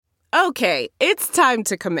Okay, it's time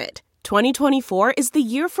to commit. 2024 is the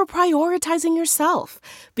year for prioritizing yourself.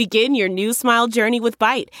 Begin your new smile journey with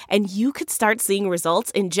Byte, and you could start seeing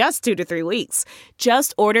results in just 2 to 3 weeks.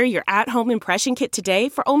 Just order your at-home impression kit today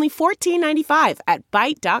for only $14.95 at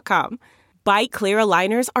Byte.com. Byte Clear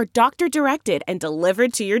aligners are doctor-directed and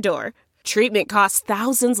delivered to your door. Treatment costs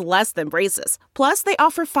thousands less than braces. Plus, they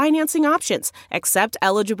offer financing options, accept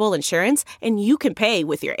eligible insurance, and you can pay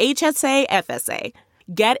with your HSA FSA.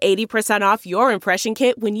 Get 80% off your impression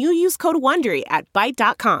kit when you use code WONDERY at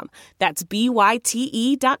Byte.com. That's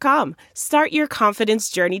BYTE.com. Start your confidence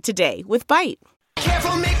journey today with Byte.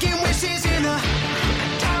 Careful making wishes in the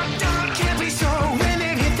dark, dark, can't be so when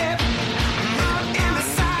it hit that mark and the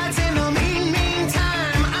sides in the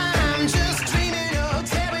meantime, I'm just dreaming of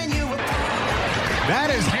tearing you apart.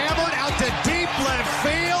 That is hammered out to deep left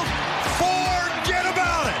field. Forget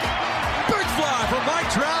about it. Big fly from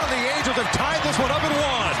Mike Trout, and the Angels have tied this one up at 1.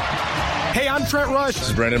 Hey, I'm Trent Rush. This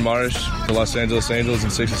is Brandon Marsh, the Los Angeles Angels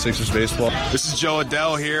and 66ers baseball. This is Joe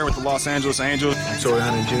Adell here with the Los Angeles Angels. I'm Torrey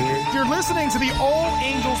Hunter Jr. You're listening to the All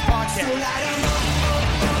Angels podcast.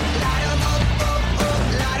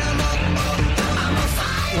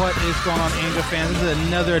 What is going on, Angel fans? This is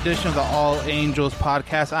another edition of the All Angels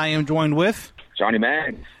podcast. I am joined with Johnny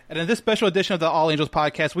Mann. And in this special edition of the All Angels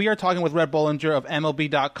podcast, we are talking with Rhett Bollinger of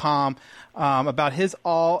MLB.com about his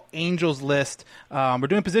All Angels list. We're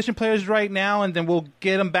doing position players right now, and then we'll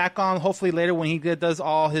get him back on hopefully later when he does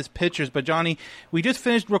all his pitchers. But Johnny, we just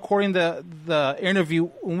finished recording the interview.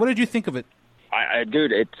 What did you think of it?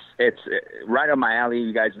 Dude, it's right up my alley.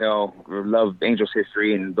 You guys know, love Angels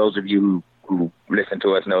history, and those of you who listen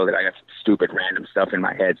to us know that I got stupid random stuff in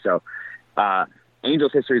my head. So,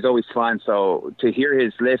 Angels history is always fun. So to hear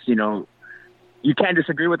his list, you know, you can't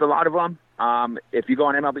disagree with a lot of them. If you go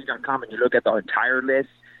on MLB.com and you look at the entire list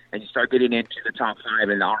and you start getting into the top 5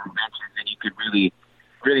 and the honorable mentions, then you could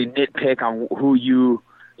really nitpick on who you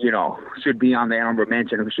know, should be on the honorable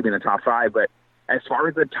mention, who should be in the top 5. But as far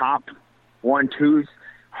as the top 1, 2s,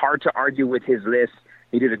 hard to argue with his list.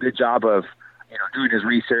 He did a good job of, you know, doing his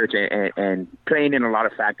research and playing in a lot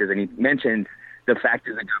of factors. And he mentioned the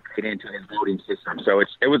factors that got played into his voting system. So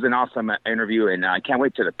it was an awesome interview, and I can't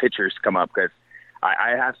wait till the pictures come up because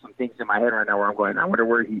I have some things in my head right now where I'm going, I wonder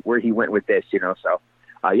where he went with this, you know. So,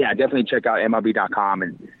 yeah, definitely check out MLB.com,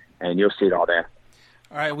 and you'll see it all there.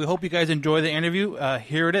 All right, we hope you guys enjoy the interview.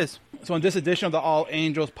 Here it is. So in this edition of the All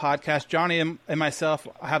Angels podcast, Johnny and myself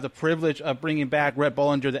have the privilege of bringing back Rhett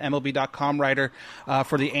Bollinger, the MLB.com writer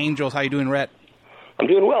for the Angels. How you doing, Rhett? I'm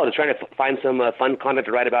doing well. Just trying to find some fun content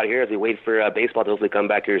to write about here as we wait for baseball to hopefully come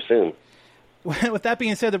back here soon. With that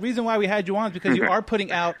being said, the reason why we had you on is because you are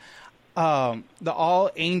putting out the All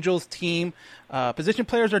Angels team. Position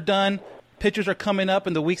players are done. Pitchers are coming up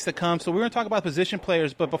in the weeks to come. So we're going to talk about position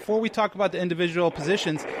players. But before we talk about the individual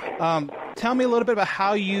positions, tell me a little bit about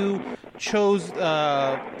how you chose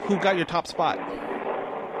who got your top spot.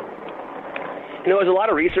 You know, it was a lot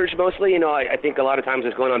of research mostly. You know, I think a lot of times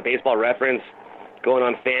it's going on Baseball Reference, going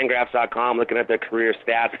on Fangraphs.com, looking at their career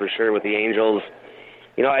stats for sure with the Angels.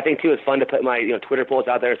 You know, I think, too, it's fun to put my Twitter posts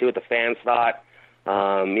out there, see what the fans thought.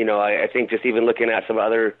 You know, I think just even looking at some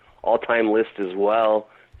other all-time lists as well,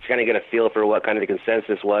 just kind of get a feel for what kind of the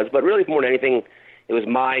consensus was. But really, more than anything, it was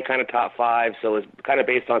my kind of top 5, so it was kind of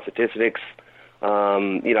based on statistics. You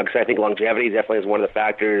know, because I think longevity definitely is one of the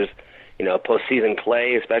factors. You know, postseason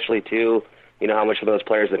play especially, too. You know, how much of those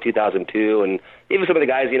players in 2002 and even some of the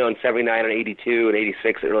guys, you know, in 79 and 82 and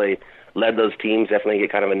 86 that really led those teams definitely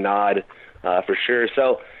get kind of a nod for sure.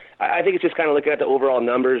 So I think it's just kind of looking at the overall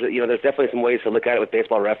numbers. You know, there's definitely some ways to look at it with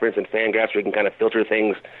Baseball Reference and Fangraphs where you can kind of filter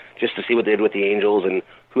things just to see what they did with the Angels and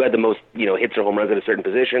who had the most, you know, hits or home runs at a certain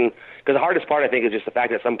position. Because the hardest part, I think, is just the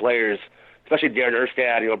fact that some players, especially Darren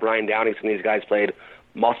Erstad, you know, Brian Downey, some of these guys played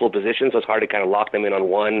multiple positions, so it's hard to kind of lock them in on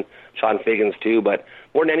one. Sean Figgins, too. But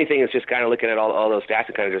more than anything, it's just kind of looking at all those stats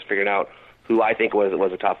and kind of just figuring out who I think was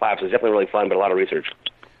the top 5. So it's definitely really fun, but a lot of research.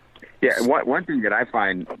 Yeah, one thing that I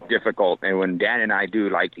find difficult, and when Dan and I do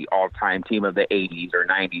like the all-time team of the 80s or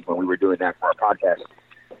 90s when we were doing that for our podcast,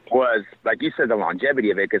 was, like you said, the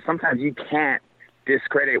longevity of it, because sometimes you can't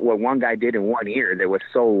discredit what one guy did in 1 year that was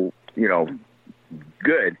so, you know,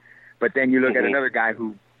 good. But then you look at another guy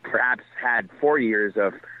who perhaps had 4 years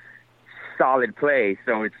of solid play,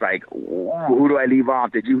 so it's like, who do I leave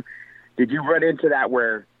off? Did you run into that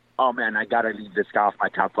where, oh, man, I got to leave this guy off my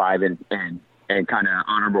top 5 and kind of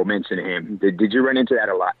honorable mention him? Did you run into that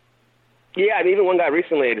a lot? Yeah, I mean, even one guy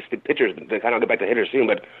recently, just the pitchers, to kind of get back to hitters soon,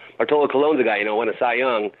 but Bartolo Colon's a guy, you know, won a Cy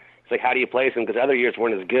Young. It's like, how do you place him? Because other years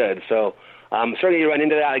weren't as good. So certainly you run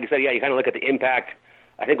into that. Like I said, yeah, you kind of look at the impact.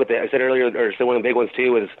 I think what I said earlier, or still one of the big ones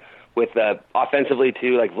too, is with offensively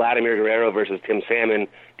too, like Vladimir Guerrero versus Tim Salmon,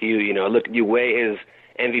 do you weigh his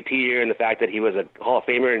MVP year and the fact that he was a Hall of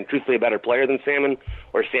Famer and truthfully a better player than Salmon,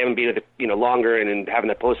 or Salmon being longer and having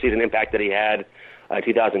the postseason impact that he had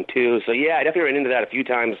 2002. So yeah, I definitely ran into that a few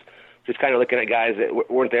times, just kind of looking at guys that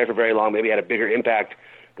weren't there for very long, maybe had a bigger impact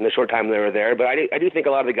in the short time they were there. But I do think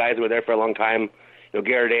a lot of the guys that were there for a long time,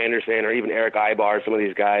 Garrett Anderson or even Eric Ibar, some of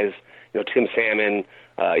these guys, Tim Salmon,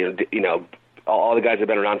 all the guys that have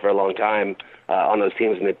been around for a long time on those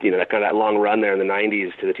teams, and that kind of that long run there in the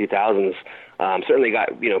 90s to the 2000s, certainly got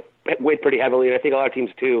weighed pretty heavily. And I think a lot of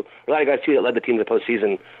teams too, a lot of guys too that led the team to the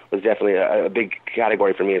postseason was definitely a big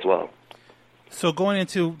category for me as well. So going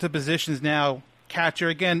into the positions now, catcher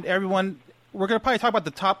again, everyone. We're going to probably talk about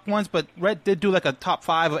the top ones, but Rhett did do like a top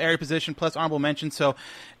 5 of every position plus honorable mention. So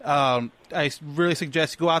I really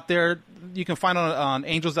suggest you go out there. You can find it on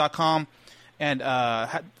Angels.com, and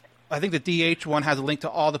I think the DH one has a link to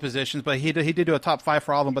all the positions, but he did do a top 5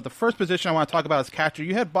 for all of them. But the first position I want to talk about is catcher.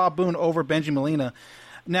 You had Bob Boone over Bengie Molina.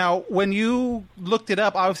 Now, when you looked it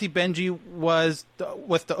up, obviously Bengie was the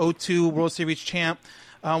 0-2 World Series champ.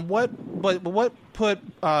 What put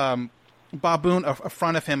Bob Boone in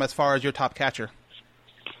front of him as far as your top catcher?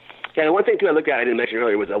 Yeah, the one thing too I looked at, I didn't mention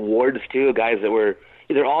earlier, was awards too. Guys that were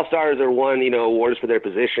either all-stars or won, awards for their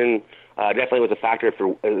position. Definitely was a factor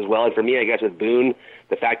as well. And for me, I guess with Boone,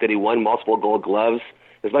 the fact that he won multiple Gold Gloves,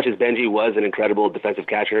 as much as Bengie was an incredible defensive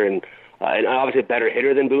catcher and obviously a better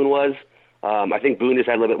hitter than Boone was, I think Boone just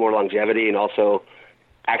had a little bit more longevity and also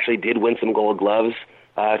actually did win some Gold Gloves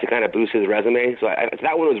to kind of boost his resume. So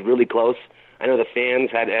that one was really close. I know the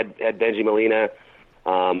fans had Bengie Molina,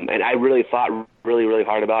 and I really thought really, really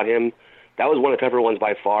hard about him. That was one of the tougher ones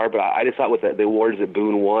by far, but I just thought with the awards that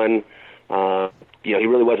Boone won, he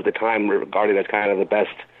really was at the time regarded as kind of the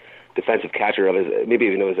best defensive catcher of maybe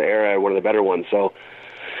even of his era, one of the better ones. So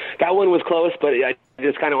that one was close, but I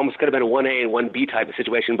just kind of almost could have been a 1A and 1B type of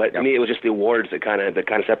situation. But to me, it was just the awards that kind of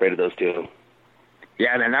separated those two.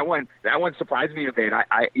 Yeah, man, that one surprised me a bit.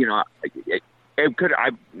 I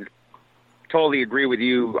totally agree with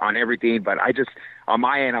you on everything, but I just, on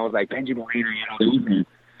my end, I was like, Bengie Molina, there was a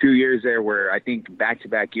few years there where I think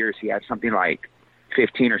back-to-back years he had something like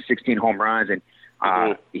 15 or 16 home runs, and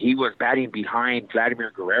he was batting behind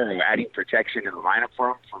Vladimir Guerrero, adding protection in the lineup for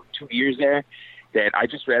him for 2 years there. That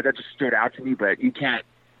just stood out to me. But you can't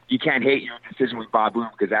hate your decision with Bob Boone,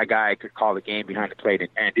 because that guy could call the game behind the plate,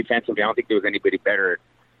 and defensively, I don't think there was anybody better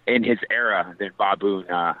in his era than Bob Boone.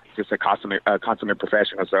 Just a consummate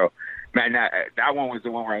professional. So, man, that one was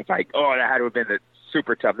the one where I was like, oh, that had to have been the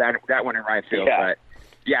super tough. That one in right field. Yeah. But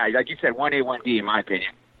yeah, like you said, 1A, 1D in my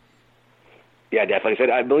opinion. Yeah, definitely.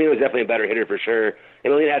 Molina was definitely a better hitter for sure.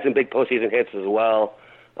 And Molina had some big postseason hits as well.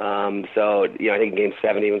 So, I think in Game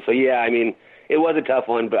 7 even. So, yeah, I mean, it was a tough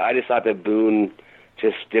one, but I just thought that Boone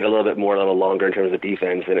just did a little bit more, a little longer in terms of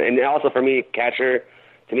defense. And also for me, catcher,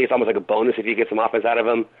 to me, it's almost like a bonus if you get some offense out of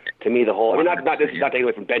him. To me, the whole, not taking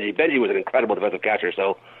away from Bengie. Bengie was an incredible defensive catcher,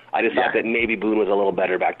 so I just thought that maybe Boone was a little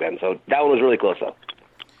better back then. So that one was really close, though.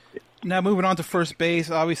 Now, moving on to first base,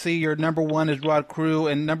 obviously your number 1 is Rod Carew,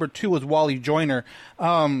 and number 2 is Wally Joyner.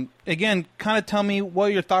 Again, kind of tell me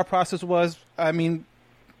what your thought process was. I mean,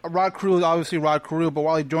 Rod Carew is obviously Rod Carew, but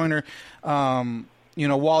Wally Joyner,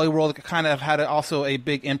 Wally World kind of had also a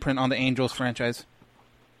big imprint on the Angels franchise.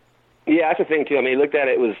 Yeah, that's the thing, too. I mean, looked at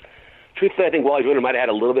it, truthfully, I think Wally Joyner might have had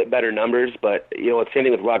a little bit better numbers, but, it's the same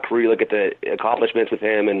thing with Rod Carew. You look at the accomplishments with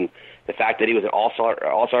him and the fact that he was an all-star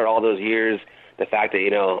all those years, the fact that,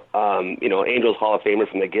 Angels Hall of Famer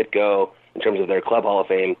from the get-go in terms of their club Hall of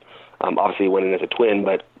Fame, obviously winning as a twin,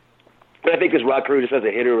 but I think this Rod Carew just as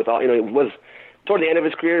a hitter with all, it was toward the end of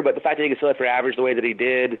his career, but the fact that he could still hit for average the way that he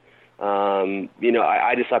did,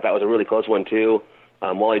 I just thought that was a really close one, too.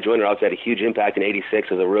 Wally Joyner obviously had a huge impact in '86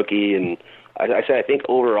 as a rookie, and I think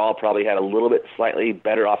overall probably had a little bit slightly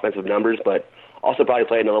better offensive numbers, but also probably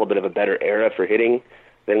played in a little bit of a better era for hitting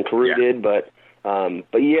than Carew did. But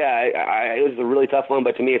yeah, it was a really tough one.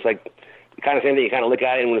 But to me, it's like the kind of same thing. You kind of look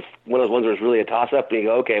at it, and when it's one of those ones where it's really a toss-up, and you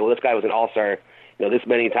go, okay, well, this guy was an all-star, this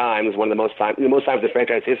many times, one of the most times in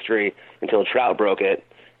franchise history until Trout broke it,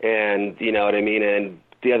 and you know what I mean. And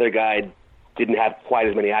the other guy didn't have quite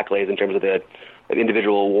as many accolades in terms of the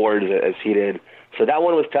individual awards as he did. So that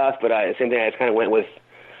one was tough, but same thing. I just kind of went with.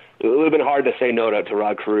 It would have been hard to say no to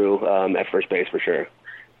Rod Carew at first base for sure.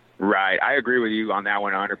 Right, I agree with you on that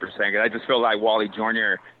one 100%. I just feel like Wally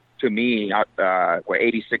Joyner, to me,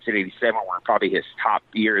 86 and 87 were probably his top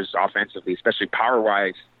years offensively, especially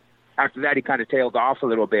power-wise. After that, he kind of tailed off a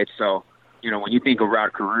little bit. So, when you think of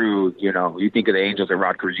Rod Carew, you think of the Angels and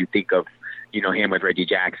Rod Carew, you think of, him with Reggie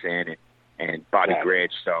Jackson and Bobby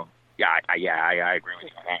Grich. So, I agree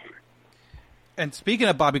with you on that. And speaking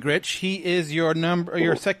of Bobby Grich, he is your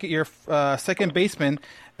second baseman,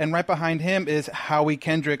 and right behind him is Howie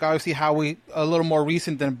Kendrick. Obviously, Howie a little more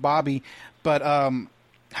recent than Bobby, but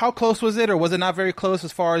how close was it, or was it not very close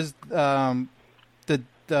as far as the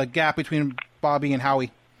gap between Bobby and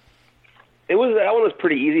Howie? That one was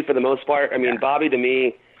pretty easy for the most part. I mean, Bobby to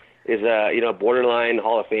me is a borderline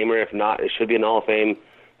Hall of Famer. If not, it should be in the Hall of Fame,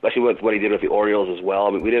 especially with what he did with the Orioles as well.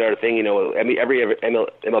 I mean, we did our thing. Every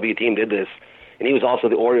MLB team did this, and he was also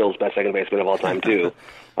the Orioles' best second baseman of all time too.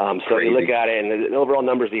 So you look at it, and the overall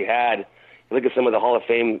numbers he had. You look at some of the Hall of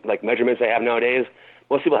Fame measurements they have nowadays.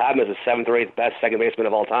 Most people have him as the 7th or 8th best second baseman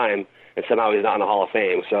of all time, and somehow he's not in the Hall of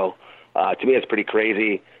Fame. So to me, it's pretty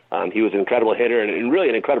crazy. He was an incredible hitter and really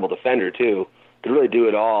an incredible defender too. Could really do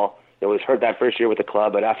it all. Was hurt that first year with the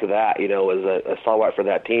club, but after that, was a stalwart for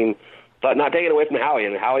that team. But not taking away from Howie.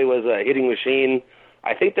 And Howie was a hitting machine.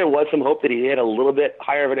 I think there was some hope that he hit a little bit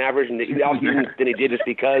higher of an average than he did just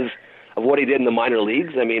because of what he did in the minor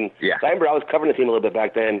leagues. I mean, I remember I was covering the team a little bit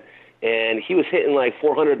back then, and he was hitting like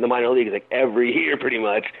 400 in the minor leagues like every year pretty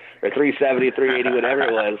much, or 370, 380, whatever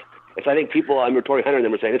it was. And so I think people, I remember Torrey Hunter and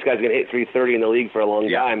them were saying, this guy's going to hit 330 in the league for a long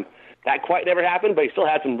time. That quite never happened, but he still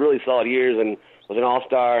had some really solid years and was an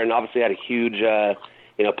all-star and obviously had a huge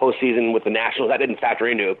postseason with the Nationals. That didn't factor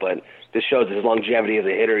into it, but this shows his longevity as a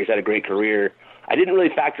hitter. He's had a great career. I didn't really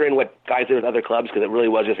factor in what guys did with other clubs because it really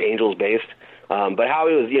was just Angels-based. But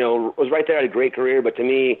Howie was right there, had a great career. But to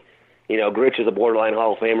me, Grich is a borderline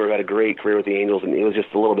Hall of Famer who had a great career with the Angels, and he was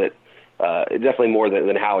just a little bit, definitely more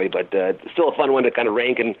than Howie, but still a fun one to kind of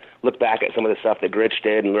rank and look back at some of the stuff that Grich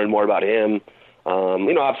did and learn more about him.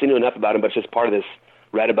 Obviously knew enough about him, but it's just part of this,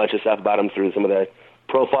 read a bunch of stuff about him through some of the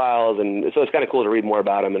profiles, and so it's kind of cool to read more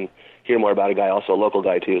about him and hear more about a guy, also a local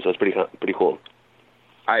guy too, so it's pretty cool.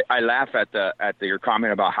 I laugh at your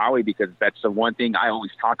comment about Howie because that's the one thing I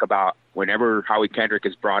always talk about whenever Howie Kendrick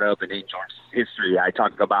is brought up in Angels history. I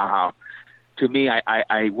talk about how, to me,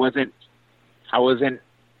 I wasn't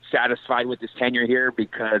satisfied with his tenure here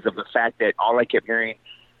because of the fact that all I kept hearing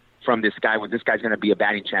from this guy was, this guy's going to be a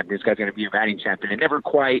batting champion. This guy's going to be a batting champion. It never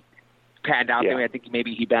quite panned out. I think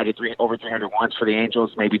maybe he batted over 300 once for the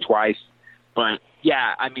Angels, maybe twice. But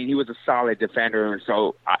yeah, I mean, he was a solid defender.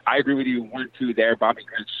 So I agree with you 1-2 there. Bobby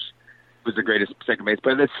Grich was the greatest second base.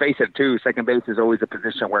 But let's face it too, second base is always a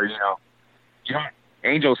position where,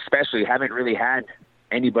 Angels especially haven't really had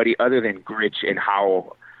anybody other than Grich and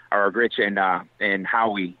Howell, or Grich and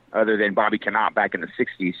Howie, other than Bobby Cannot back in the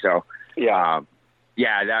 60s. So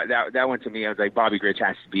that one to me, I was like, Bobby Grich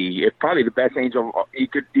has to be probably the best Angel. You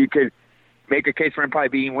could make a case for him probably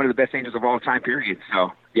being one of the best Angels of all time, period.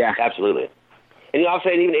 So yeah, absolutely. And I'm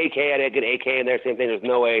saying even AK had a good AK in there. Same thing. There's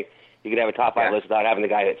no way you could have a top 5 list without having the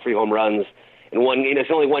guy hit 3 home runs in one game.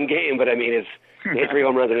 It's only one game, but I mean, it's hit 3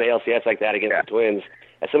 home runs in an ALCS like that against the Twins.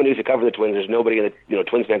 As someone who used to cover the Twins, there's nobody in the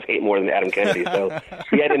Twins fans hate more than Adam Kennedy. So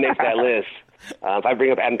he had to make that list. If I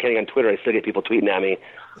bring up Adam Kennedy on Twitter, I still get people tweeting at me,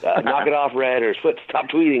 knock it off, Red, or stop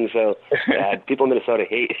tweeting. So people in Minnesota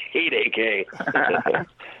hate AK.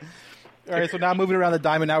 All right, so now moving around the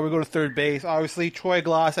diamond, now we go to third base. Obviously, Troy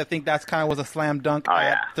Glaus, I think that's kind of was a slam dunk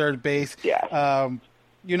at third base. Yeah.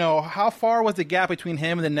 How far was the gap between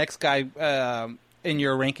him and the next guy in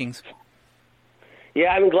your rankings?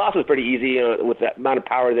 Yeah, I mean, Glaus was pretty easy, with that amount of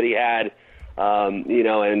power that he had,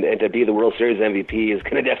 and to be the World Series MVP is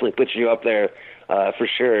going to definitely put you up there for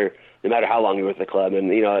sure, no matter how long you were with the club. And,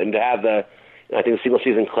 and to have the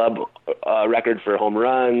single-season club record for home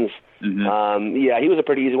runs. Mm-hmm. He was a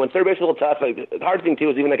pretty easy one. Third base was a little tough. The hard thing, too,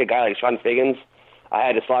 was even like a guy like Sean Figgins. I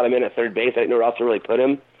had to slot him in at third base. I didn't know where else to really put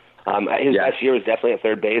him. His best year was definitely at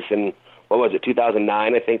third base, and what was it,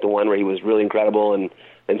 2009, I think, the one where he was really incredible and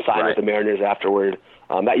signed with the Mariners afterward.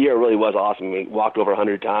 That year really was awesome. He walked over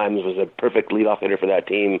 100 times, was a perfect leadoff hitter for that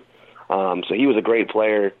team. So he was a great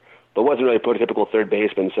player, but wasn't really a prototypical third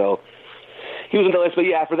baseman. So he was in the list. But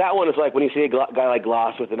yeah, for that one, it's like when you see a guy like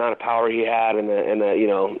Glaus with the amount of power he had and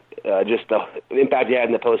just the impact he had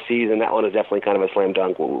in the postseason, that one is definitely kind of a slam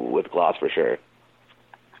dunk with Glaus for sure.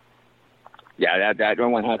 Yeah, that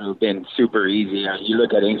one had to have been super easy. You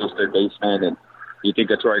look at Angels third baseman and you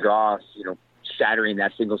think of Troy Glaus, shattering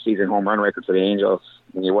that single season home run record for the Angels.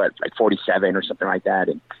 And like 47 or something like that.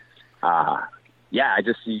 And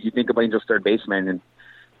you think of Angels third baseman and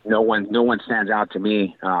no one stands out to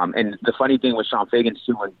me. And the funny thing with Sean Figgins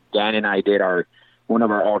too, when Dan and I did one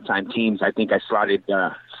of our all-time teams, I think I slotted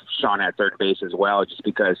Sean at third base as well, just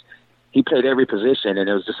because he played every position, and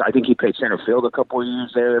it was just, I think he played center field a couple of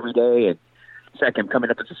years there every day, and coming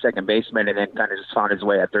up as a second baseman, and then kind of just found his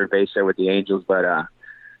way at third base there with the Angels. But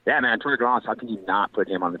yeah, man, Torrey Glass, how can you not put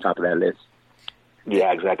him on the top of that list?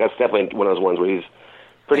 Yeah, exactly. That's definitely one of those ones where he's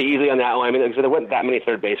pretty easily on that one. I mean, like I said, there weren't that many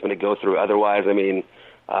third basemen to go through otherwise. I mean,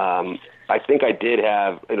 I think I did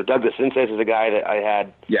have, Doug DeCinces is a guy that I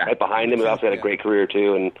had right behind him, who also had a great career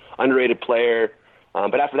too, and underrated player.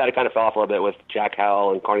 But after that, it kind of fell off a little bit with Jack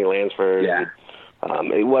Howell and Carney Lansford. Yeah.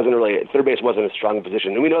 It wasn't really, third base wasn't a strong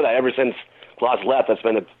position. And we know that ever since Glass left, that's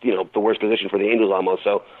been the worst position for the Angels almost.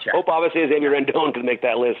 So hope obviously Xavier Rendon can make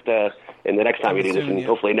that list in the next time we do this, and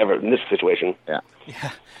hopefully never in this situation.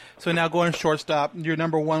 Yeah. So now going shortstop, you're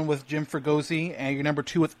number 1 with Jim Fregosi, and you're number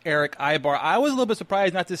 2 with Eric Ibar. I was a little bit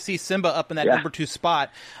surprised not to see Simba up in that number 2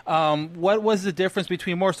 spot. What was the difference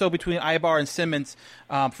between Ibar and Simmons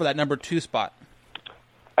for that number 2 spot?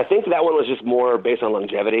 I think that one was just more based on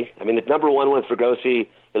longevity. I mean, the number 1 was Fregosi.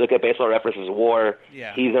 You look at Baseball Reference's WAR.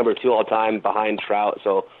 Yeah. He's number 2 all time behind Trout.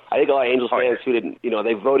 So I think a lot of Angels fans who didn't,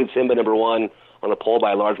 they voted Simba number 1 on the poll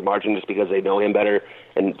by a large margin just because they know him better.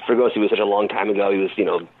 And Fregosi was such a long time ago. He was,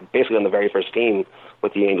 basically on the very first team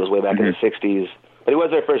with the Angels way back in the 60s. But he was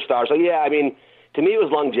their first star. So, yeah, I mean, to me it was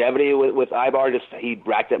longevity with Ibar. Just he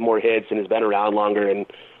racked up more hits and has been around longer. And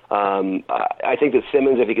I think that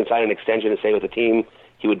Simmons, if he can sign an extension and stay with the team,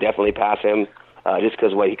 he would definitely pass him just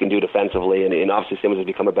because of what he can do defensively. And obviously Simmons has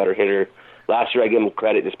become a better hitter. Last year I give him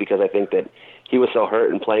credit just because I think that he was so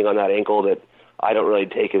hurt and playing on that ankle that I don't really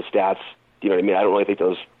take his stats. You know what I mean? I don't really think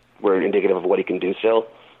those were indicative of what he can do still.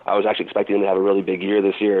 I was actually expecting him to have a really big year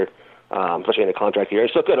this year, especially in a contract year.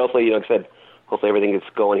 So good. Hopefully, like I said, hopefully everything gets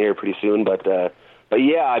going here pretty soon. But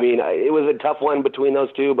yeah, I mean, it was a tough one between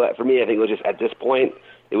those two. But for me, I think it was just at this point,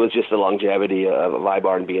 it was just the longevity of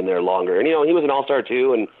Ibar and being there longer. And, he was an all-star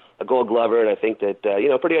too and a Gold Glover. And I think that,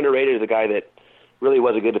 pretty underrated as a guy that really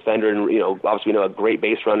was a good defender and, obviously, a great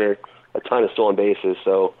base runner, a ton of stolen bases.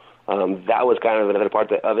 So that was kind of another part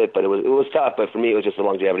of it. But it was tough. But for me, it was just the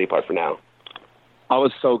longevity part for now. I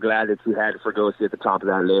was so glad that you had Fregosi at the top of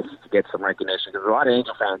that list to get some recognition because a lot of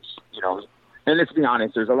Angel fans, and let's be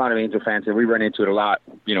honest, there's a lot of Angel fans, and we run into it a lot.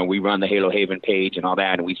 We run the Halo Haven page and all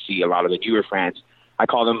that, and we see a lot of the newer fans. I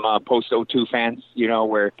call them post-02 fans,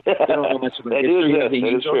 where they don't know much of the history of the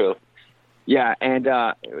Angels. True. Yeah, and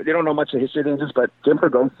they don't know much of the history of the Angels, but Jim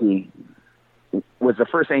Fregosi was the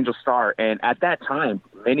first Angel star, and at that time,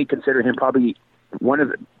 many consider him probably one of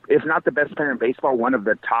the, if not the best player in baseball, one of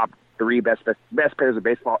the top 3 best players of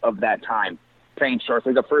baseball of that time, playing short. So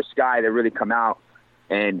he's the first guy that really come out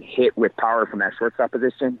and hit with power from that shortstop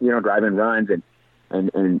position, driving runs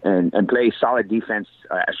and play solid defense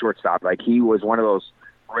at shortstop. Like he was one of those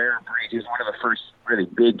rare breeds. He was one of the first really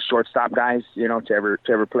big shortstop guys, to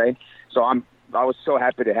ever play. So I was so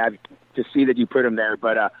happy to see that you put him there.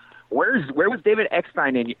 But where was David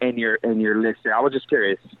Eckstein in your list there? I was just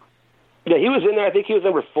curious. Yeah, he was in there. I think he was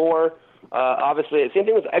number 4. Obviously, the same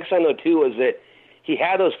thing with Eckstein, though, too, was that he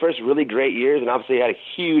had those first really great years and obviously had a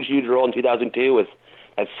huge role in 2002 with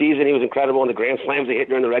that season. He was incredible in the Grand Slams he hit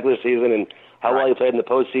during the regular season and how well he played in the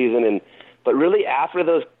postseason. But really, after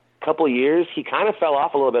those couple of years, he kind of fell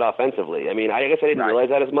off a little bit offensively. I mean, I guess I didn't realize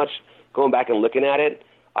that as much going back and looking at it.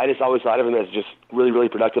 I just always thought of him as just really, really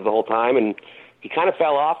productive the whole time. And he kind of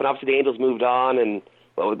fell off, and obviously the Angels moved on and,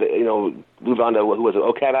 moved on to who was it,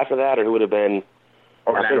 OCAD after that, or who would have been –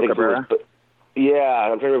 Orlando Cabrera? Yeah,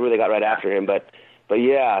 I'm trying to remember who they got right after him. But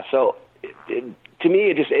yeah, so to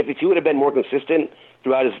me, if he would have been more consistent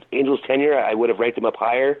throughout his Angels tenure, I would have ranked him up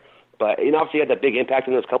higher. But, obviously he had that big impact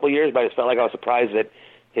in those couple of years, but I just felt like I was surprised that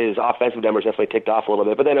his offensive numbers definitely ticked off a little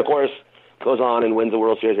bit. But then, of course, goes on and wins the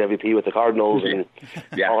World Series MVP with the Cardinals and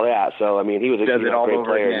all that. So, I mean, he was a great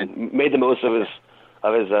player and made the most of his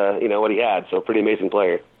what he had. So, pretty amazing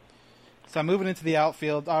player. So moving into the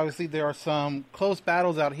outfield, obviously there are some close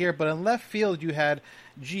battles out here, but in left field you had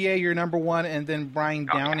GA, your number 1, and then Brian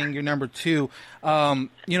Downing, your number 2.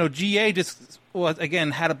 GA just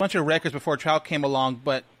had a bunch of records before Trout came along,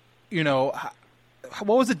 but what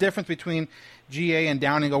was the difference between GA and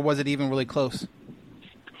Downing, or was it even really close?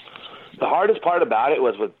 The hardest part about it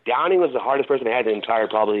was with Downing was the hardest person I had the entire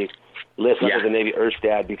probably list other than maybe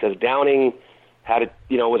Erstad, because Downing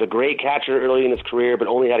was a great catcher early in his career, but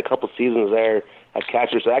only had a couple seasons there as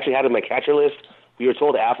catcher. So I actually had him on my catcher list. We were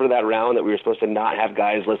told after that round that we were supposed to not have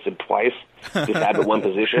guys listed twice, just add but one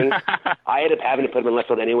position. I ended up having to put him in left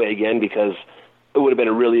field anyway again because it would have been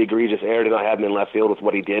a really egregious error to not have him in left field with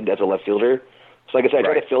what he did as a left fielder. So like I said, I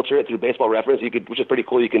tried to filter it through Baseball Reference, which is pretty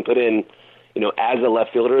cool. You can put in, as a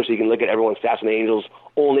left fielder, so you can look at everyone's stats in the Angels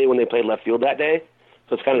only when they played left field that day.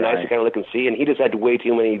 So it's kind of nice to kind of look and see. And he just had way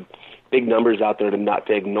too many big numbers out there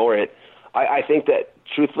to ignore it. I think that,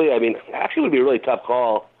 truthfully, I mean, actually it would be a really tough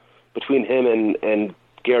call between him and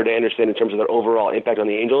Garrett Anderson in terms of their overall impact on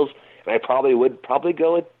the Angels. And I probably would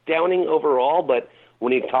go with Downing overall, but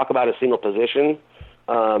when you talk about a single position,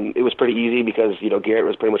 it was pretty easy because, Garrett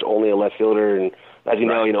was pretty much only a left fielder, and as you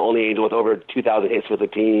know, only Angel with over 2,000 hits with the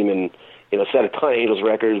team, and, set a ton of Angels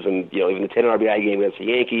records, and, even the 10 RBI game against the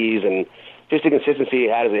Yankees, and just the consistency he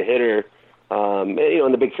had as a hitter,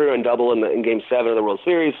 in the big 3-run double in Game 7 of the World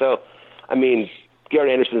Series. So, I mean,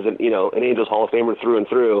 Garrett Anderson is, an Angels Hall of Famer through and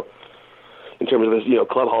through in terms of his,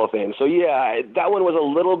 club Hall of Fame. So, yeah, that one was a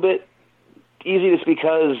little bit easy just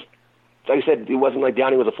because, like I said, it wasn't like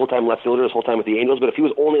Downing was a full-time left fielder his whole time with the Angels, but if he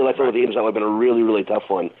was only a left fielder with the Angels, that would have been a really, really tough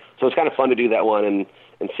one. So it's kind of fun to do that one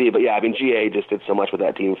and see. But, yeah, I mean, GA just did so much with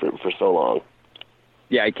that team for so long.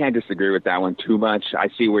 Yeah, I can't disagree with that one too much. I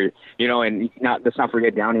see where, and let's not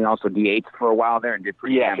forget Downing also DH'd for a while there and did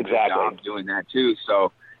pretty good job doing that too.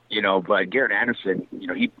 So, but Garrett Anderson,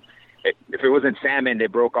 if it wasn't Salmon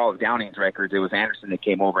that broke all of Downing's records, it was Anderson that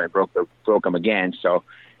came over and broke them again. So,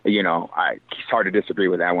 it's hard to disagree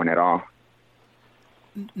with that one at all.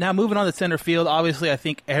 Now, moving on to center field, obviously I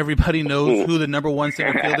think everybody knows who the number one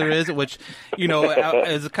center fielder is, which,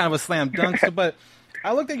 is kind of a slam dunk. But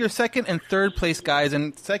I looked at your second and third place guys,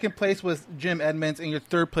 and second place was Jim Edmonds, and your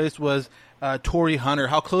third place was Torrey Hunter.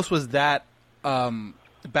 How close was that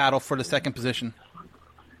battle for the second position?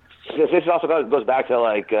 This also goes back to,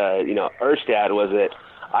 Erstad was it.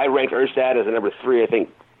 I ranked Erstad as a number 3, I think,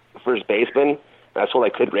 first baseman. I was told I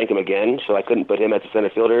could rank him again, so I couldn't put him as a center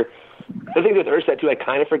fielder. The thing with Erstad, too, I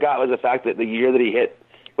kind of forgot was the fact that the year that he hit,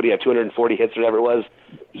 240 hits or whatever it was,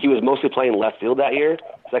 he was mostly playing left field that year,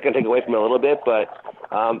 so that can take away from him a little bit. But,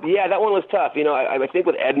 that one was tough. I think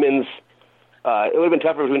with Edmonds, it would have been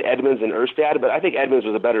tougher between Edmonds and Erstad, but I think Edmonds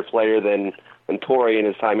was a better player than Torrey in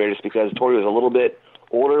his time here just because Torrey was a little bit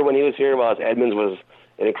older when he was here, while Edmonds was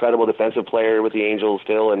an incredible defensive player with the Angels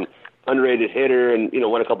still and underrated hitter and,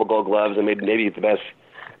 won a couple Gold Gloves and made maybe the best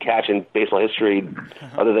catch in baseball history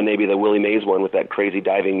other than maybe the Willie Mays one with that crazy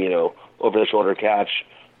diving, over-the-shoulder catch.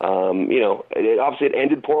 Obviously it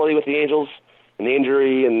ended poorly with the Angels and the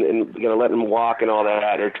injury and letting him walk and all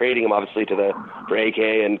that, or trading him obviously for AK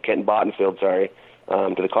and Kenton Bottenfield,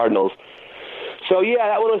 to the Cardinals. So, yeah,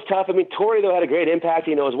 that one was tough. I mean, Torrey, though, had a great impact.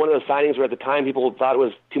 It was one of those signings where at the time people thought it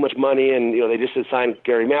was too much money and, they just had signed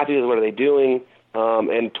Gary Matthews. What are they doing?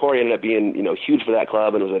 And Torrey ended up being, huge for that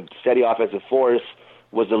club and was a steady offensive force,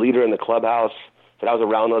 was the leader in the clubhouse. So I was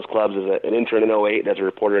around those clubs as an intern in 08 and as a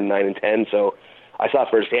reporter in 9 and 10. So I saw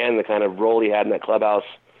firsthand the kind of role he had in that clubhouse,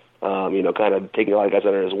 kind of taking a lot of guys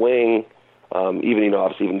under his wing,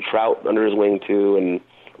 obviously even Trout under his wing too, and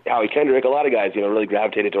Howie Kendrick, a lot of guys, really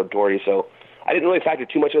gravitated toward Torrey. So I didn't really factor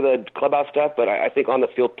too much of the clubhouse stuff, but I think on the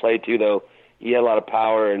field play too, though, he had a lot of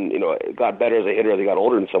power and, got better as a hitter as he got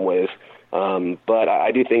older in some ways. But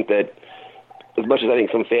I do think that as much as I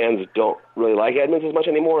think some fans don't really like Edmonds as much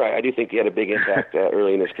anymore, I do think he had a big impact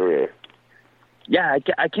early in his career. Yeah,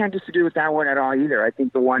 I can't disagree with that one at all either. I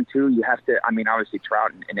think the one, too, you have to, obviously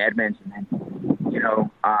Trout and Edmonds. And then,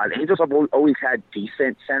 the Angels have always had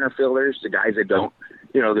decent center fielders, the guys that don't,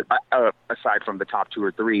 aside from the top 2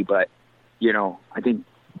 or 3. But, I think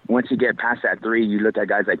once you get past that 3, you look at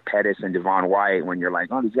guys like Pettis and Devon White when you're like,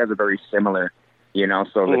 oh, these guys are very similar.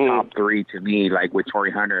 So the top 3 to me, like with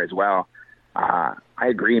Torrey Hunter as well. I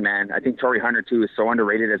agree, man. I think Torrey Hunter, too, is so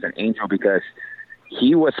underrated as an Angel because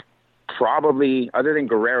he was probably, other than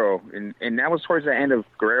Guerrero, and that was towards the end of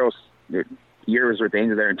Guerrero's years with the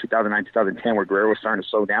Angels there in 2009, 2010, where Guerrero was starting to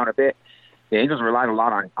slow down a bit. The Angels relied a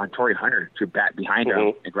lot on Torrey Hunter to bat behind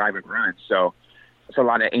him and drive and run. So a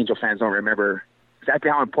lot of Angel fans don't remember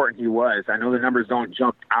exactly how important he was. I know the numbers don't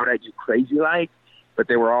jump out at you crazy-like, but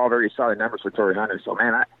they were all very solid numbers for Torrey Hunter. So,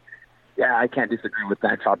 man, I can't disagree with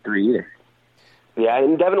that top 3 either. Yeah,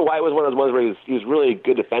 and Devin White was one of those ones where he was really a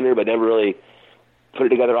good defender, but never really put it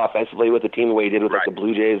together offensively with the team the way he did with the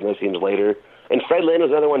Blue Jays and those teams later. And Fred Lynn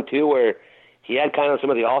was another one, too, where he had kind of some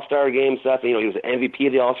of the All-Star game stuff. He was MVP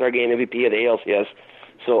of the All-Star game, MVP of the ALCS.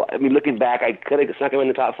 So, looking back, I could have snuck him in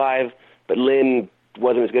the top 5, but Lynn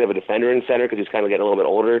wasn't as good of a defender in center because he was kind of getting a little bit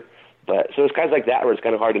older. But so it's guys like that where it's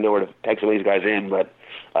kind of hard to know where to peg some of these guys in. But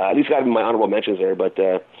at least I have my honorable mentions there. But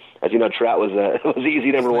as you know, Trout was the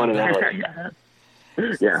easy number 1 in that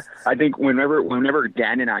list. Yeah, I think whenever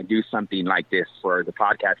Dan and I do something like this for the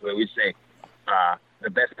podcast, we always say the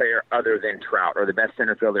best player other than Trout or the best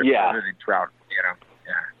center fielder other than Trout.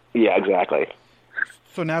 Yeah, exactly.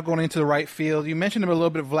 So now going into the right field, you mentioned him a little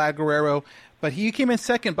bit, Vlad Guerrero, but he came in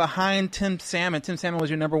second behind Tim Salmon. Tim Salmon was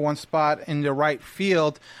your number 1 spot in the right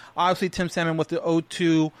field. Obviously, Tim Salmon with the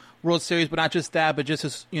 0-2 World Series, but not just that, but just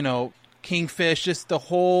his, Kingfish, just the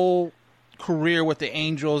whole career with the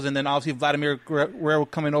Angels, and then obviously Vladimir Guerrero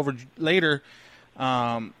coming over later,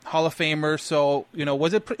 Hall of Famer. So,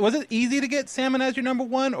 was it easy to get Salmon as your number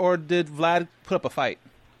one, or did Vlad put up a fight?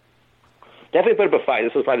 Definitely put up a fight.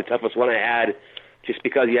 This was probably the toughest one I had, just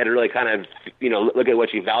because you had to really kind of, look at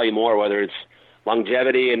what you value more, whether it's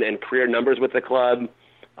longevity and career numbers with the club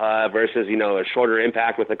versus, a shorter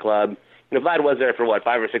impact with the club. Vlad was there for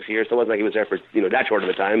 5 or 6 years, so it wasn't like he was there for that short of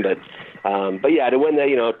a time. But yeah, to win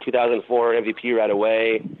the 2004 MVP right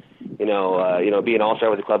away, be an All-Star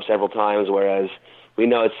with the club several times. Whereas we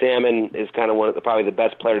know that Salmon is kind of probably the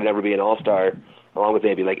best player to never be an All-Star, along with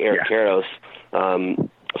maybe like Eric Karros.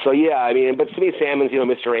 So yeah, but to me, Salmon's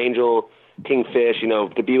Mr. Angel, Kingfish.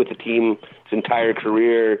 To be with the team his entire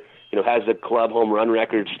career, has the club home run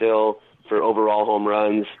record still for overall home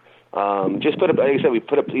runs. Just put up, like I said, he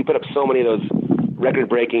put up so many of those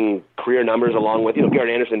record-breaking career numbers, along with Garrett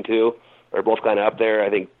Anderson too, are both kind of up there. I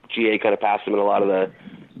think GA kind of passed him in a lot of the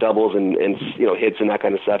doubles and hits and that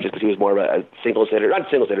kind of stuff, just because he was more of a singles hitter, not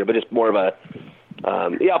singles hitter, but just more of a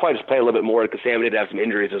I'll probably just play a little bit more because Salmon did have some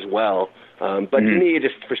injuries as well. But to me,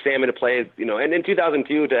 just for Salmon to play, and in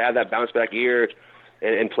 2002 to have that bounce back year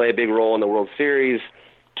and play a big role in the World Series,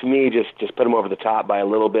 to me, just put him over the top by a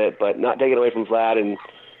little bit, but not taking away from Vlad. And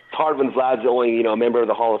it's hard when Vlad's the only member of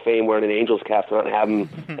the Hall of Fame wearing an Angels cap to not have him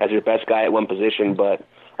as your best guy at one position. But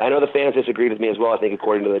I know the fans disagreed with me as well, I think,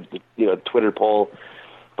 according to the Twitter poll.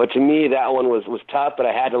 But to me, that one was tough, but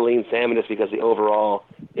I had to lean Salmon just because the overall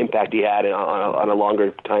impact he had on a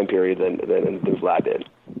longer time period than Vlad did.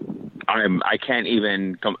 I can't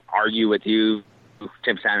even argue with you.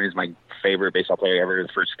 Tim Salmon is my favorite baseball player ever. The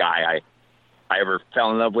first guy I ever fell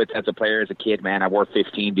in love with as a player, as a kid, man. I wore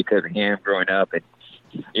 15 because of him growing up. And,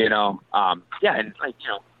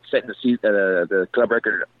 setting the club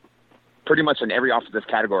record pretty much in every offensive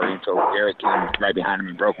category until Eric came right behind him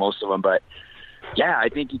and broke most of them. But, yeah, I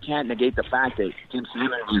think you can't negate the fact that Tim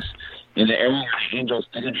Salmon was in the era where the Angels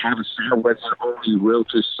didn't have a star, was their only real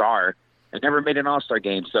true star, and never made an All-Star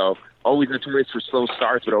game. So always notorious for slow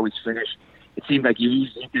starts, but always finish. It seemed like you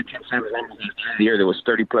usually did Tim Salmon at the end of the year. There was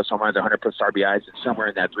 30-plus home runs, 100-plus RBIs, and somewhere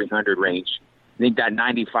in that 300 range. I think that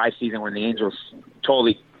 95 season when the Angels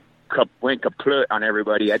totally went kaput on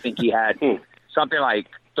everybody, I think he had something like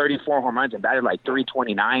 34 home runs and batted like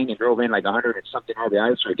 329 and drove in like 100 and something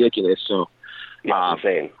RBIs. It's ridiculous. So,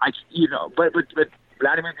 insane. But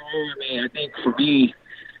Vladimir Guerrero, I think for me,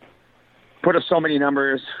 put up so many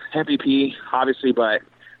numbers, MVP, obviously, but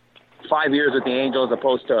 5 years with the Angels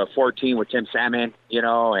opposed to 14 with Tim Salmon,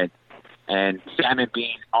 and Salmon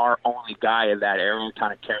being our only guy of that era,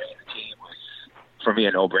 kind of carrying the team, was for me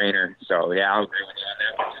a no-brainer. So yeah, I'll agree with you on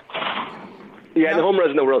that. Yeah, the home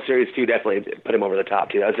runs in the World Series too definitely put him over the top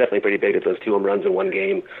too. That was definitely pretty big with those 2 home runs in one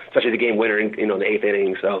game, especially the game winner in the 8th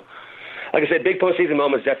inning. So, like I said, big postseason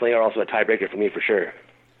moments definitely are also a tiebreaker for me for sure.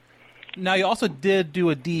 Now, you also did do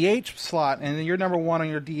a DH slot, and your number one on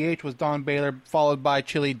your DH was Don Baylor, followed by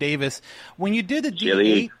Chili Davis. When you did the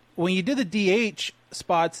DH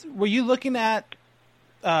spots, were you looking at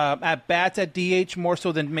bats at DH more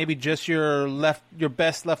so than maybe just your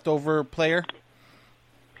best leftover player?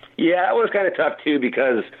 Yeah, that was kind of tough too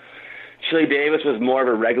because Chili Davis was more of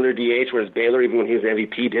a regular DH, whereas Baylor, even when he was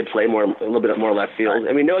MVP, did play a little bit more left field.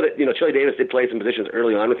 And we know that Chili Davis did play some positions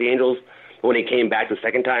early on with the Angels, but when he came back the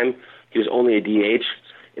second time, he was only a DH.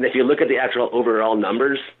 And if you look at the actual overall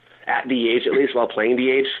numbers at DH, at least while playing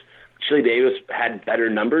DH, Chili Davis had better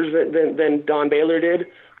numbers than Don Baylor did.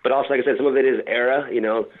 But also, like I said, some of it is era.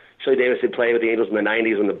 Chili Davis did play with the Angels in the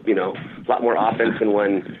 90s when a lot more offense than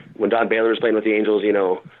when Don Baylor was playing with the Angels,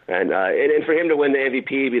 and for him to win the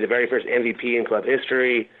MVP, be the very first MVP in club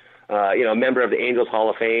history, a member of the Angels Hall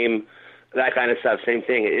of Fame, that kind of stuff, same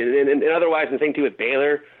thing. And otherwise, the thing too with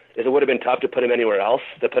Baylor is it would have been tough to put him anywhere else,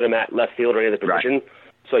 to put him at left field or any other position. Right.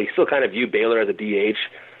 So you still kind of view Baylor as a DH.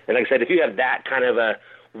 And like I said, if you have that kind of a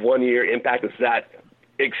one-year impact that's that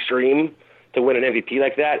extreme to win an MVP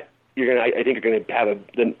like that, I think you're gonna have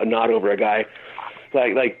a nod over a guy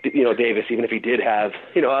like Davis, even if he did have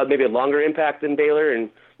maybe a longer impact than Baylor and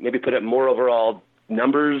maybe put up more overall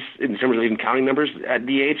numbers in terms of even counting numbers at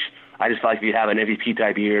DH. I just feel like if you have an MVP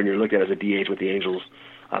type year and you're looked at as a DH with the Angels,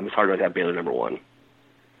 it's hard to have Baylor number one.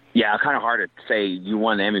 Yeah, kind of hard to say you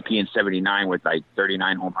won the MVP in '79 with like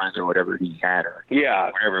 39 home runs or whatever he had, or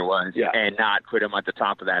whatever it was, and not put him at the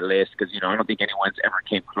top of that list because I don't think anyone's ever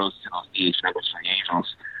came close to those DH numbers for the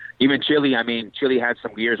Angels. Even Chili, Chili had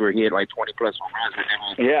some years where he had like 20-plus home runs,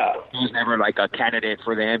 but he was never like a candidate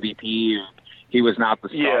for the MVP. He was not the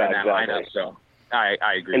star in that lineup. So I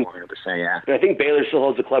agree 100%. Yeah, and I think Baylor still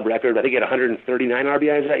holds the club record. I think he had 139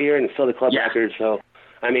 RBIs that year, and it's still the club record. So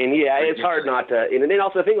I mean, yeah, it's hard not to. And then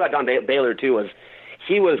also the thing about Don Baylor too was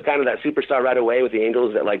he was kind of that superstar right away with the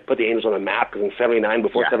Angels that like put the Angels on the map, because in '79,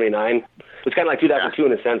 before '79, it was kind of like 2002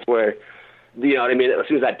 in a sense where, you know what I mean, as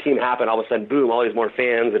soon as that team happened, all of a sudden, boom, all these more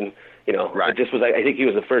fans, and you know, it just was. I think he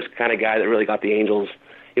was the first kind of guy that really got the Angels.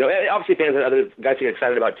 You know, obviously fans and other guys get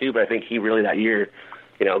excited about too, but I think he really that year,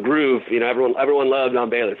 you know, groove. You know, everyone loved Don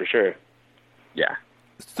Baylor for sure. Yeah.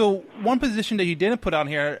 So one position that you didn't put on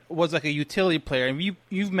here was like a utility player, and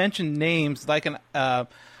you've mentioned names like an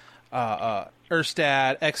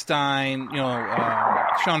Erstad, Eckstein, you know,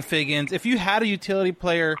 Sean Figgins. If you had a utility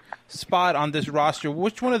player spot on this roster,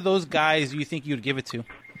 which one of those guys do you think you'd give it to?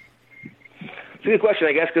 It's a good question,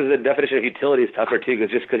 I guess, because the definition of utility is tougher too,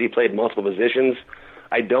 because just because he played multiple positions.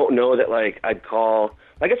 I don't know that, like, I'd call...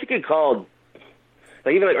 I guess you could call...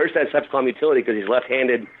 Like, even like Erstad steps call him utility because he's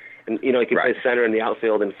left-handed, and, you know, he can play center in the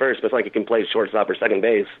outfield and first, but it's like he can play shortstop or second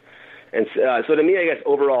base. And so to me, I guess,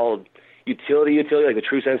 overall, utility, like the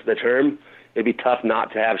true sense of the term, it'd be tough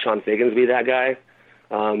not to have Sean Figgins be that guy.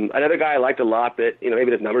 Another guy I liked a lot that, you know,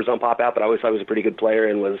 maybe his numbers don't pop out, but I always thought he was a pretty good player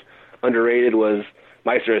and was underrated was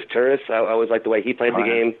Meister Turris. I always liked the way he played the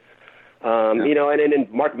game. You know, and then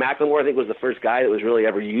Mark McLemore, I think, was the first guy that was really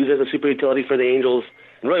ever used as a super utility for the Angels,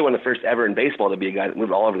 and really one of the first ever in baseball to be a guy that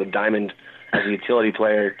moved all over the diamond as a utility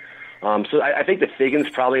player. So I think that Figgins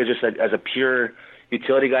probably is just as a pure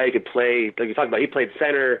utility guy. He could play, like you talked about, he played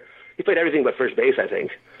center, he played everything but first base, I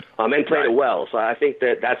think, and played it well. So I think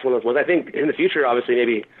that's one of those ones. I think in the future, obviously,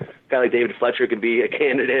 maybe a guy like David Fletcher could be a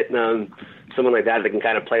candidate, someone like that can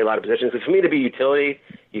kind of play a lot of positions. Because for me to be utility,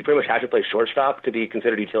 you pretty much have to play shortstop to be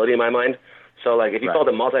considered utility in my mind. So, like, if you called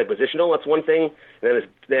it multi-positional, that's one thing. Then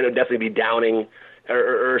it would definitely be Downing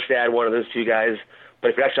or Erstad, one of those two guys.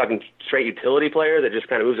 But if you're actually talking straight utility player that just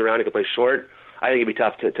kind of moves around and can play short, I think it'd be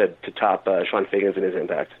tough to top Sean Figgins and his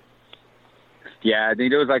impact. Yeah, I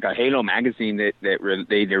think there was like a Halo magazine that they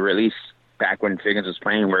released back when Figgins was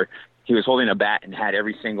playing, where he was holding a bat and had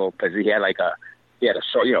every single, because he had a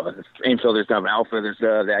short, you know, infielders stuff, outfielders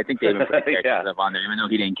stuff. I think they even put stuff on there, even though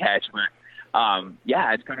he didn't catch. But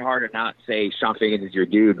yeah, it's kind of hard to not say Sean Figgins is your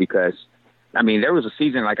dude, because I mean there was a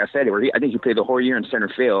season, like I said, where I think he played the whole year in center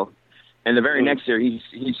field, and the very next year he's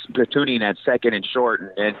platooning at second and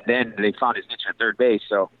short, and then they found his niche at third base.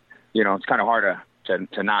 So you know it's kind of hard to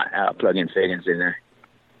not plug in Figgins in there.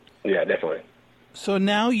 Yeah, definitely. So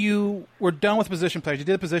now we're done with position players. You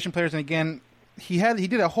did the position players, and again, he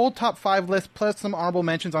did a whole top 5 list plus some honorable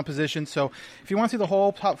mentions on positions. So if you want to see the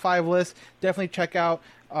whole top 5 list, definitely check out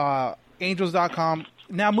Angels.com.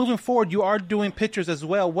 Now moving forward, you are doing pitchers as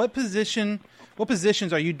well. What positions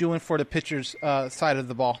are you doing for the pitchers side of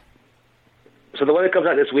the ball? So the one that comes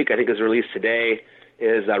out this week, I think is released today,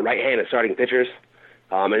 is right-handed starting pitchers.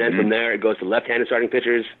 And then from there, it goes to left-handed starting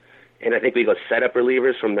pitchers. And I think we go setup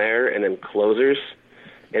relievers from there, and then closers.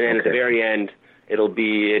 And then at the very end, it'll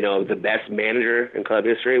be, you know, the best manager in club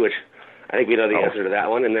history, which I think we know the answer to that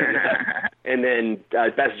one. And then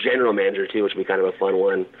best general manager, too, which would be kind of a fun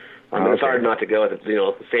one. It's hard not to go with, you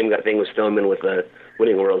know, the same thing with Stoneman with the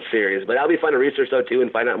winning World Series. But that'll be fun to research, though, too,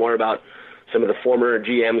 and find out more about some of the former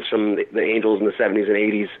GMs from the Angels in the 70s and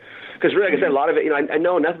 80s. Because really, like I said, a lot of it, you know, I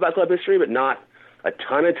know enough about club history, but not a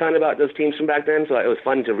ton about those teams from back then. So it was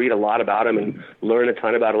fun to read a lot about them and learn a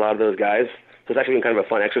ton about a lot of those guys. So it's actually been kind of a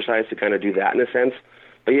fun exercise to kind of do that in a sense.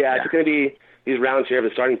 But yeah, it's going to be these rounds here of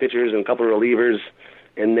the starting pitchers and a couple of relievers,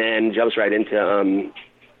 and then jumps right into,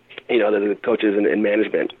 you know, the coaches and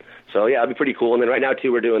management. So yeah, it'll be pretty cool. And then right now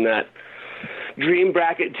too, we're doing that dream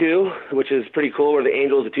bracket too, which is pretty cool, where the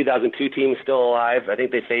Angels, the 2002 team, is still alive. I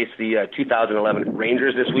think they face the 2011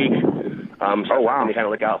 Rangers this week. So wow. They kind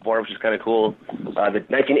of look out for, which is kind of cool. The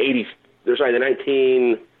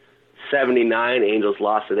 1979 Angels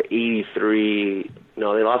lost to the 83.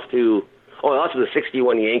 No, they lost to the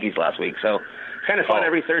 61 Yankees last week. So it's kind of fun.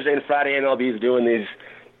 Every Thursday and Friday, MLB is doing these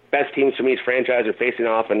best teams from each franchise are facing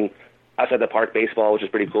off, and outside the park baseball, which is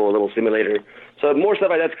pretty cool, a little simulator. So more stuff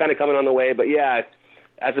like that's kind of coming on the way. But yeah,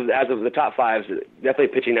 as of the top 5s, definitely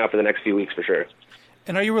pitching now for the next few weeks for sure.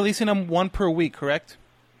 And are you releasing them one per week, correct?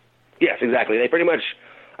 Yes, exactly. They pretty much,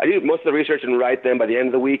 I do most of the research and write them by the end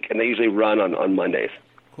of the week, and they usually run on Mondays.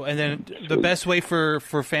 Cool. And then the best way for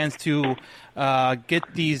fans to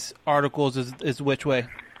get these articles is which way?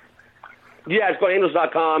 Yeah, it's go to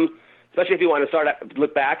Angels.com, especially if you want to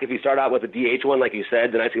look back. If you start out with the DH one, like you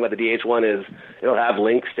said, the nice thing about the DH one is it'll have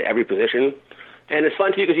links to every position. And it's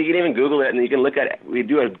fun, too, because you can even Google it, and you can look at it.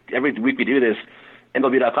 Every week we do this,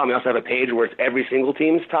 MLB.com. We also have a page where it's every single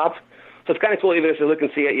team's top. So it's kind of cool even if you look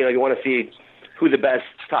and see it. You know, you want to see who the best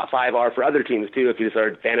top 5 are for other teams, too. If you just are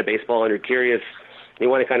a fan of baseball and you're curious, you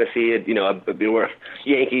want to kind of see it,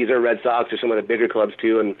 Yankees or Red Sox or some of the bigger clubs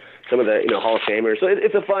too, and some of the Hall of Famers. So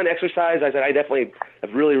it's a fun exercise. I said I definitely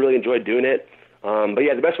have really, really enjoyed doing it. But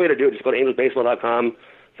yeah, the best way to do it is just go to angelsbaseball.com,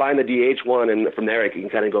 find the DH one, and from there you can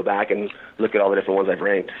kind of go back and look at all the different ones I've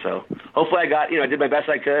ranked. So hopefully I did my best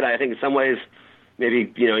I could. I think in some ways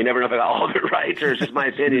maybe, you never know if I got all of it right or it's just my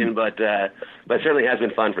opinion, but it certainly has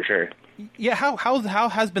been fun for sure. Yeah, how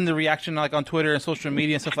has been the reaction like on Twitter and social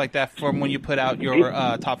media and stuff like that from when you put out your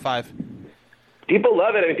top 5? People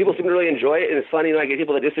love it. I mean, people seem to really enjoy it, and it's funny, I get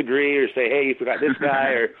people that disagree or say, hey, you forgot this guy,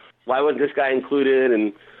 or why wasn't this guy included,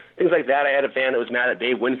 and things like that. I had a fan that was mad that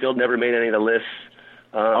Dave Winfield never made any of the lists.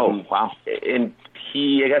 Oh, wow. And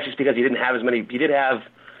I guess just because he didn't have as many, he did have,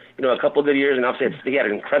 a couple of good years, and obviously he had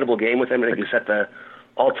an incredible game with him. I think he set the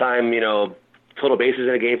all-time, total bases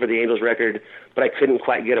in a game for the Angels record, but I couldn't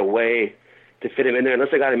quite get away to fit him in there,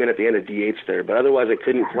 unless I got him in at the end of DH there. But otherwise, I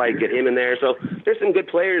couldn't quite get him in there. So there's some good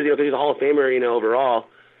players, because he's a Hall of Famer, overall.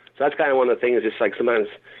 So that's kind of one of the things, just like sometimes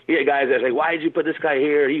you get guys that say, why did you put this guy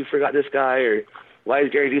here? You forgot this guy, or why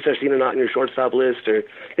is Jerry DiSarcina not in your shortstop list, or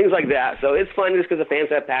things like that. So it's fun just because the fans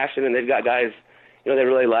have passion, and they've got guys, they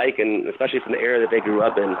really like, and especially from the era that they grew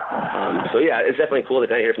up in. So yeah, it's definitely cool to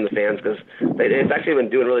kind of hear from the fans, because it's actually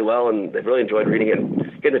been doing really well, and they've really enjoyed reading it.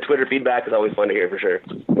 Getting the Twitter feedback is always fun to hear for sure.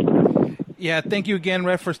 Yeah, thank you again,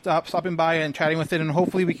 Red, for stopping by and chatting with it, and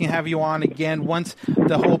hopefully we can have you on again once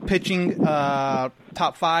the whole pitching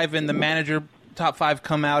top 5 and the manager top 5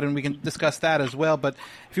 come out, and we can discuss that as well. But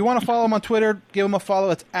if you want to follow him on Twitter, give him a follow.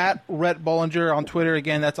 It's at Rhett Bollinger on Twitter.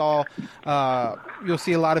 Again, that's all. You'll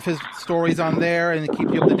see a lot of his stories on there, and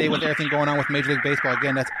keep you up to date with everything going on with Major League Baseball.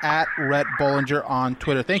 Again, that's at Rhett Bollinger on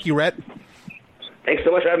Twitter. Thank you, Rhett. Thanks so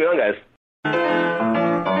much for having me on, guys.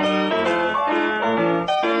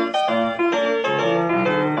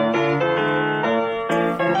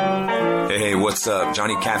 Hey, what's up?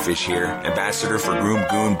 Johnny Catfish here, ambassador for Groom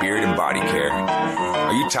Goon Beard and Body Care.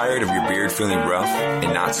 Are you tired of your beard feeling rough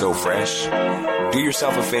and not so fresh? Do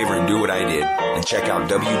yourself a favor and do what I did and check out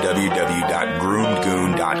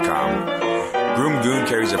www.groomgoon.com. Groom Goon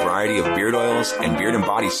carries a variety of beard oils and beard and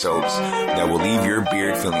body soaps that will leave your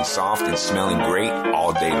beard feeling soft and smelling great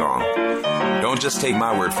all day long. Don't just take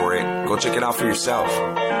my word for it. Go check it out for yourself.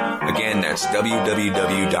 Again, that's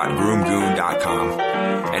www.groomgoon.com.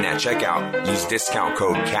 And at checkout, use discount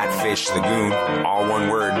code CATFISHTheGoon, all one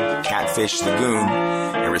word, CATFISHTheGoon,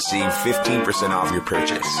 and receive 15% off your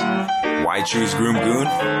purchase. Why choose Groom Goon?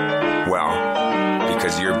 Well,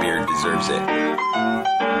 because your beard deserves it.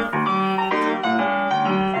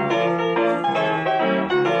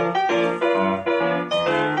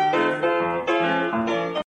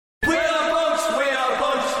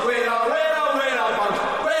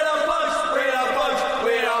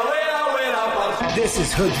 This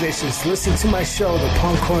is Hood Vicious. Listen to my show, The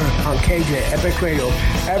Punk Corner, on KJ Epic Radio,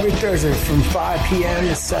 every Thursday from 5 p.m.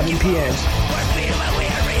 to 7 p.m.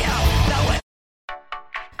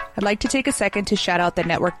 I'd like to take a second to shout out the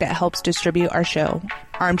network that helps distribute our show,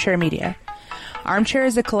 Armchair Media. Armchair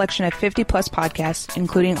is a collection of 50-plus podcasts,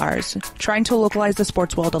 including ours, trying to localize the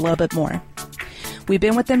sports world a little bit more. We've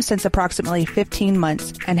been with them since approximately 15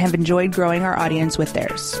 months and have enjoyed growing our audience with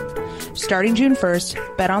theirs. Starting June 1st,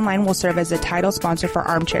 BetOnline will serve as a title sponsor for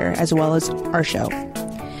Armchair as well as our show.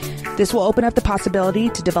 This will open up the possibility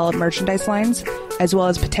to develop merchandise lines as well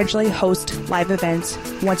as potentially host live events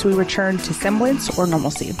once we return to semblance or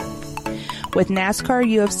normalcy. With NASCAR,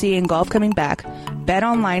 UFC, and golf coming back,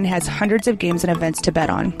 BetOnline has hundreds of games and events to bet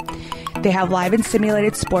on. They have live and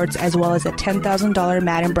simulated sports as well as a $10,000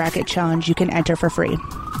 Madden Bracket Challenge you can enter for free.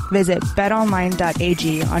 Visit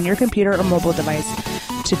betonline.ag on your computer or mobile device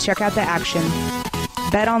to check out the action.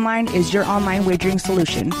 BetOnline is your online wagering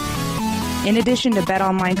solution. In addition to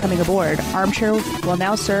BetOnline coming aboard, Armchair will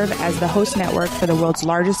now serve as the host network for the world's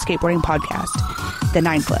largest skateboarding podcast, The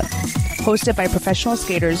Nine Club. Hosted by professional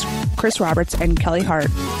skaters Chris Roberts and Kelly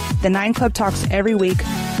Hart, The Nine Club talks every week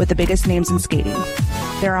with the biggest names in skating.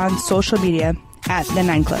 They're on social media at The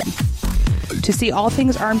Nine Club. To see all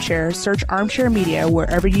things Armchair, search Armchair Media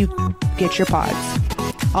wherever you get your pods.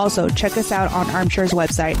 Also, check us out on Armchair's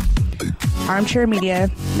website,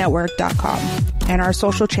 armchairmedianetwork.com, and our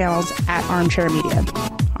social channels at Armchair Media.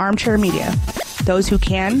 Armchair Media. Those who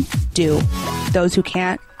can, do. Those who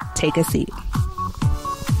can't, take a seat.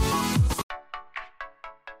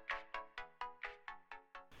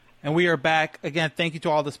 And we are back. Again, thank you to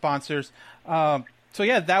all the sponsors. So,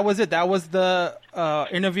 yeah, that was it. That was the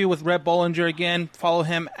interview with Rhett Bollinger. Again, follow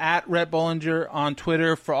him at Rhett Bollinger on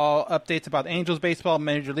Twitter for all updates about Angels baseball,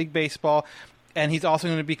 Major League Baseball. and he's also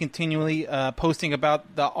going to be continually posting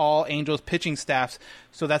about the all Angels pitching staffs.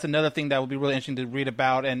 So that's another thing that will be really interesting to read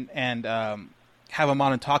about and have him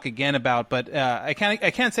on and talk again about. But I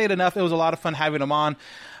can't say it enough. It was a lot of fun having him on.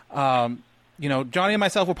 Johnny and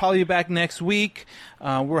myself will probably be back next week.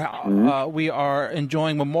 We are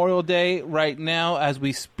enjoying Memorial Day right now as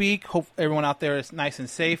we speak. Hope everyone out there is nice and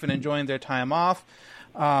safe and enjoying their time off.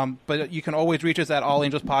 But you can always reach us at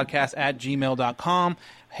allangelspodcast@gmail.com,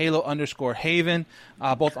 Halo_Haven,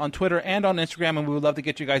 both on Twitter and on Instagram. And we would love to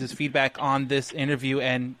get you guys' feedback on this interview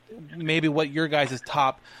and maybe what your guys'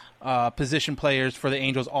 top position players for the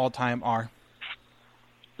Angels all-time are.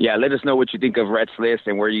 Yeah, let us know what you think of Rhett's list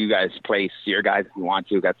and where you guys place your guys if you want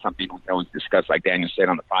to. That's something we can always discuss, like Daniel said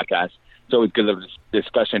on the podcast. It's always good of a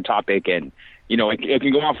discussion topic, and, it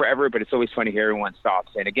can go on forever, but it's always fun to hear everyone's thoughts.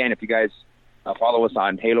 And, again, if you guys follow us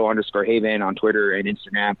on Halo_Haven on Twitter and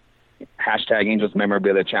Instagram, hashtag Angels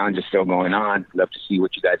Memorabilia Challenge is still going on. Love to see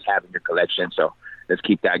what you guys have in your collection, so let's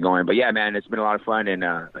keep that going. But, yeah, man, it's been a lot of fun, and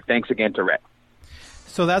thanks again to Rhett.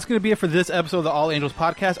 So that's going to be it for this episode of the All Angels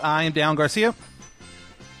Podcast. I am Dan Garcia.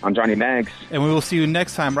 I'm Johnny Maggs. And we will see you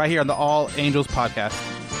next time right here on the All Angels Podcast.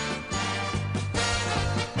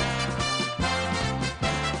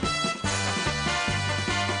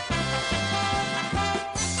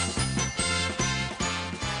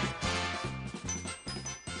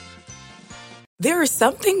 There are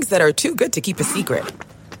some things that are too good to keep a secret.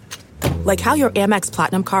 Like how your Amex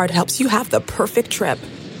Platinum card helps you have the perfect trip.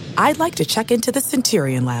 I'd like to check into the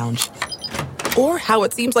Centurion Lounge. Or how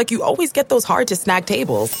it seems like you always get those hard-to-snag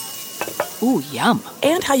tables. Ooh, yum.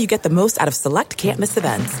 And how you get the most out of select can't-miss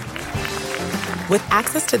events. With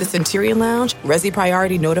access to the Centurion Lounge, Resi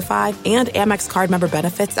Priority Notified, and Amex card member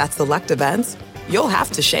benefits at select events, you'll have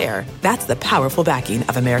to share. That's the powerful backing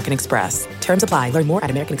of American Express. Terms apply. Learn more at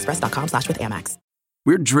americanexpress.com/withAmex.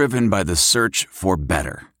 We're driven by the search for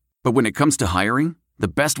better. But when it comes to hiring, the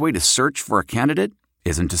best way to search for a candidate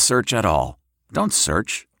isn't to search at all. Don't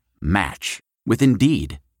search. Match. With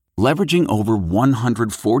Indeed. Leveraging over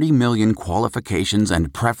 140 million qualifications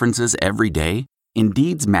and preferences every day,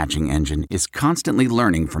 Indeed's matching engine is constantly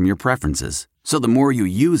learning from your preferences. So the more you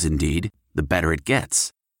use Indeed, the better it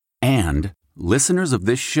gets. And listeners of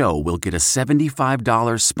this show will get a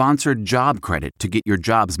 $75 sponsored job credit to get your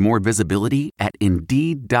jobs more visibility at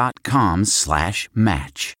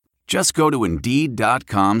Indeed.com/match. Just go to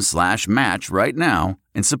Indeed.com/match right now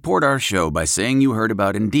and support our show by saying you heard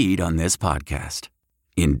about Indeed on this podcast.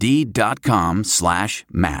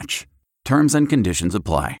 Indeed.com/match. Terms and conditions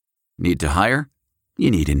apply. Need to hire?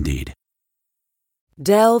 You need Indeed.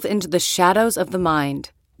 Delve into the shadows of the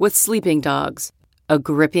mind with Sleeping Dogs, a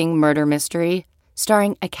gripping murder mystery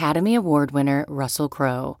starring Academy Award winner Russell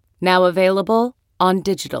Crowe. Now available on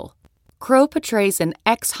digital. Crowe portrays an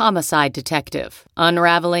ex-homicide detective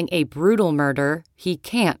unraveling a brutal murder he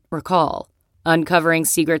can't recall. Uncovering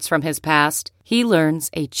secrets from his past, he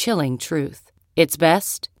learns a chilling truth. It's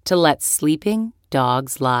best to let sleeping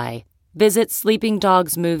dogs lie. Visit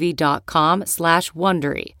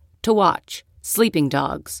sleepingdogsmovie.com/Wondery to watch Sleeping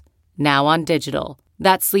Dogs, now on digital.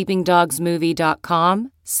 That's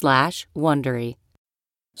sleepingdogsmovie.com/Wondery.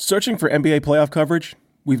 Searching for NBA playoff coverage?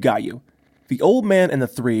 We've got you. The Old Man and the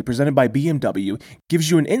Three, presented by BMW,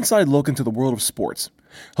 gives you an inside look into the world of sports.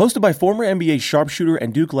 Hosted by former NBA sharpshooter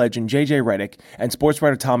and Duke legend J.J. Redick and sports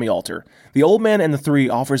writer Tommy Alter, The Old Man and the Three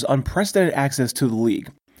offers unprecedented access to the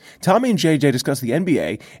league. Tommy and J.J. discuss the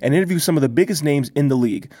NBA and interview some of the biggest names in the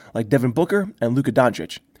league, like Devin Booker and Luka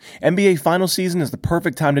Doncic. NBA final season is the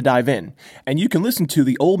perfect time to dive in, and you can listen to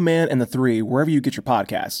The Old Man and the Three wherever you get your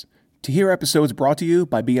podcasts. To hear episodes brought to you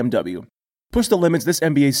by BMW. Push the limits this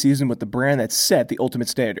NBA season with the brand that set the ultimate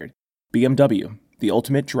standard. BMW, the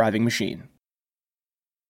ultimate driving machine.